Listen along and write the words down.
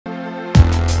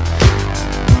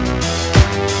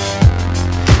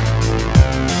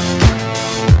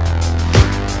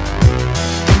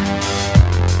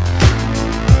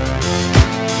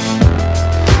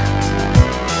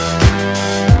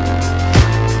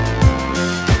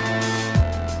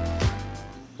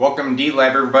Welcome to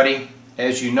D-Lab, everybody.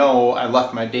 As you know, I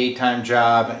left my daytime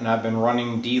job and I've been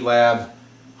running D-Lab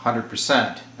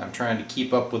 100%. I'm trying to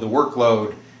keep up with the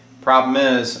workload. Problem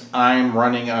is, I'm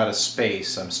running out of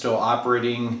space. I'm still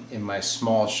operating in my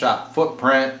small shop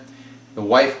footprint. The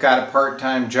wife got a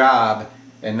part-time job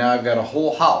and now I've got a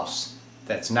whole house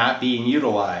that's not being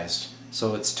utilized.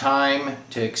 So it's time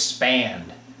to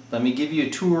expand. Let me give you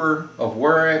a tour of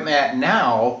where I'm at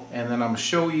now and then I'm going to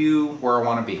show you where I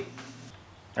want to be.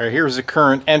 Alright, here's the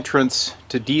current entrance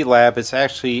to D-Lab. It's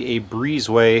actually a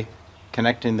breezeway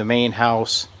connecting the main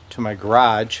house to my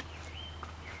garage.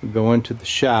 We go into the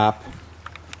shop.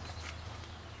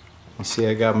 You see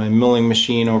I got my milling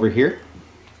machine over here.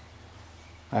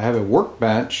 I have a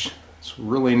workbench. It's a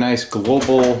really nice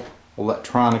global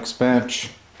electronics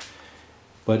bench,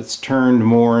 but it's turned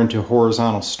more into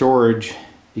horizontal storage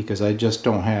because I just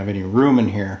don't have any room in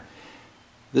here.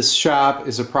 This shop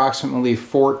is approximately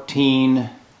 14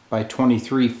 by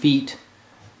 23 feet.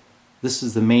 This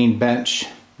is the main bench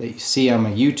that you see on my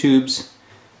YouTubes.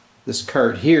 This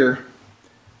cart here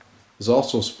is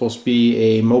also supposed to be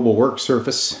a mobile work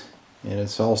surface, and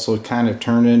it's also kind of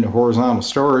turned into horizontal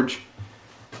storage.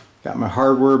 Got my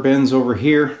hardware bins over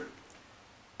here.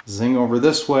 Zing over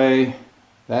this way.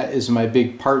 That is my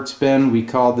big parts bin. We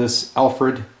call this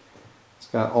Alfred. It's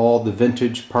got all the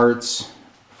vintage parts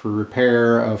for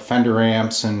repair of Fender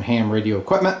amps and ham radio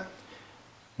equipment.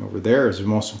 Over there is the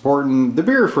most important, the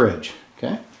beer fridge.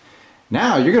 Okay.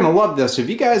 Now you're gonna love this. Have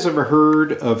you guys ever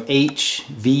heard of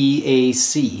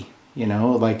HVAC? You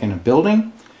know, like in a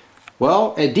building?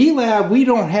 Well, at D-Lab we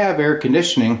don't have air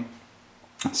conditioning.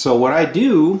 So what I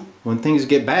do when things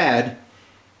get bad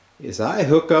is I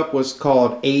hook up what's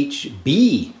called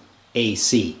HBAC.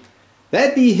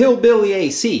 That'd be hillbilly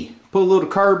AC. Put a little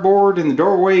cardboard in the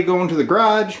doorway going to the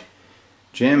garage,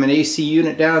 jam an AC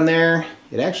unit down there.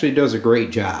 It actually does a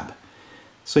great job.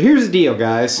 So here's the deal,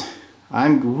 guys.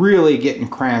 I'm really getting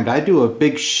crammed. I do a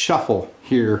big shuffle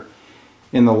here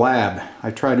in the lab.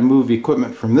 I try to move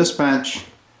equipment from this bench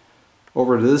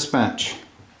over to this bench,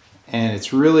 and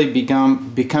it's really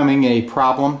becoming a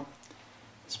problem.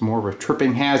 It's more of a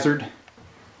tripping hazard.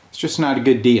 It's just not a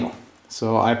good deal.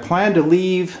 So I plan to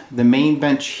leave the main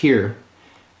bench here,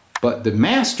 but the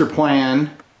master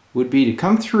plan would be to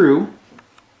come through,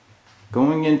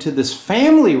 going into this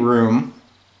family room,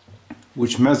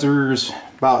 which measures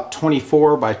about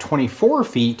 24 by 24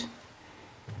 feet,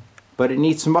 but it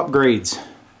needs some upgrades.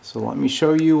 So let me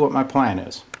show you what my plan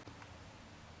is.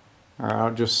 Alright,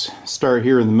 I'll just start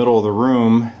here in the middle of the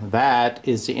room. That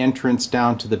is the entrance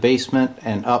down to the basement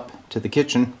and up to the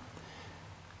kitchen.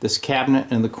 This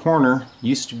cabinet in the corner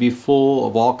used to be full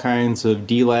of all kinds of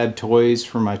D-Lab toys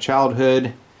from my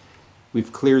childhood.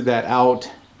 We've cleared that out.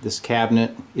 This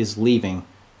cabinet is leaving.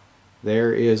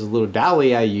 There is a little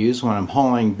dolly I use when I'm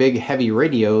hauling big heavy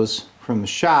radios from the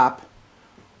shop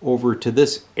over to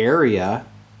this area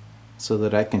so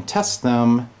that I can test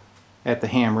them at the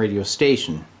ham radio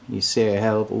station. You see I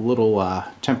have a little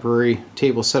temporary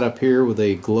table set up here with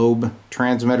a globe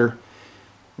transmitter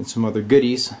and some other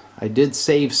goodies. I did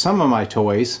save some of my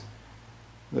toys.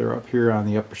 They're up here on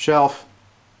the upper shelf.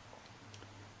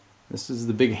 This is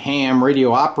the big ham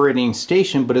radio operating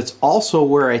station, but it's also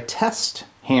where I test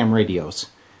ham radios.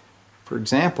 For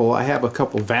example, I have a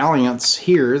couple Valiants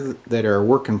here that are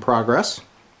work in progress.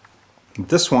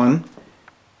 This one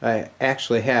I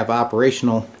actually have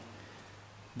operational.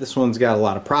 This one's got a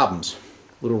lot of problems.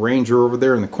 Little Ranger over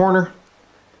there in the corner.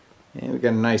 And we've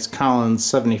got a nice Collins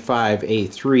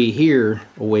 75A3 here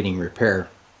awaiting repair.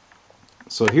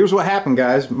 So here's what happened,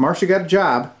 guys. Marcia got a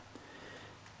job.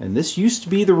 And this used to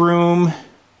be the room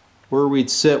where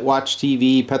we'd sit, watch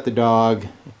TV, pet the dog,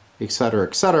 etc.,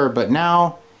 etc. But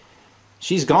now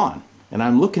she's gone. And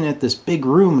I'm looking at this big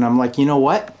room and I'm like, you know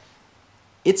what?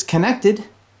 It's connected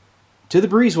to the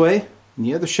breezeway in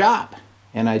the other shop.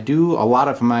 And I do a lot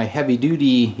of my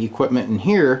heavy-duty equipment in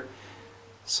here.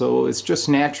 So it's just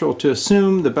natural to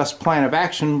assume the best plan of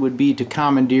action would be to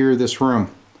commandeer this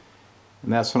room.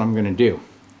 And that's what I'm going to do.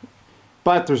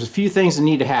 But there's a few things that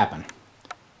need to happen.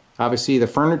 Obviously the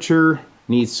furniture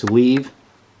needs to leave.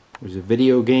 There's a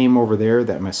video game over there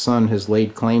that my son has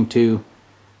laid claim to.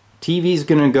 TV's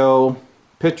gonna go,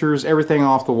 pictures, everything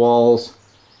off the walls.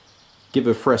 Give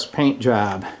a fresh paint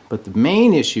job. But the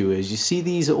main issue is, you see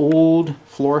these old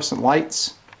fluorescent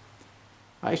lights?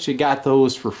 I actually got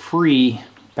those for free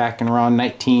back in around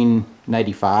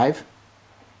 1995.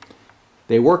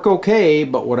 They work okay,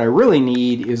 but what I really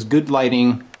need is good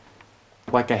lighting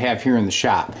like I have here in the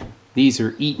shop. These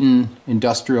are Eaton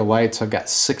industrial lights. I've got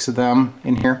 6 of them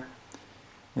in here,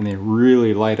 and they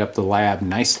really light up the lab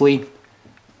nicely.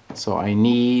 So I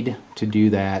need to do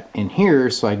that in here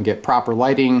so I can get proper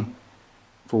lighting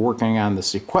for working on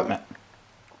this equipment.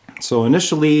 So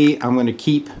initially I'm going to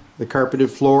keep the carpeted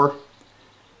floor,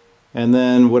 and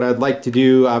then what I'd like to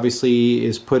do obviously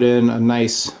is put in a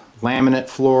nice laminate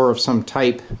floor of some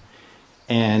type,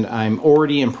 and I'm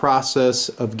already in process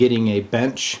of getting a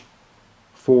bench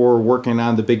for working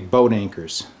on the big boat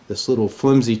anchors. This little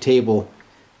flimsy table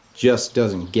just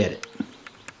doesn't get it.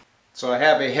 So I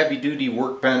have a heavy-duty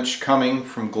workbench coming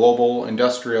from Global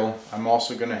Industrial. I'm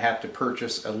also going to have to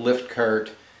purchase a lift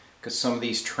cart because some of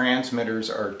these transmitters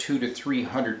are 200 to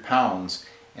 300 pounds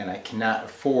and I cannot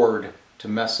afford to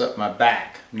mess up my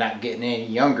back. I'm not getting any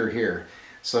younger here.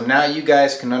 So now you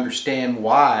guys can understand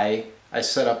why I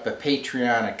set up a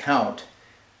Patreon account.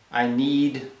 I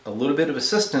need a little bit of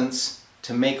assistance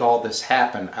to make all this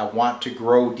happen. I want to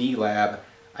grow D-Lab.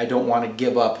 I don't want to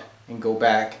give up and go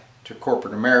back to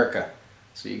corporate America.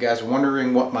 So you guys are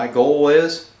wondering what my goal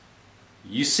is?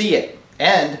 You see it.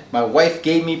 And my wife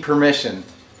gave me permission.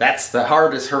 That's the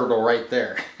hardest hurdle right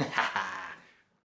there.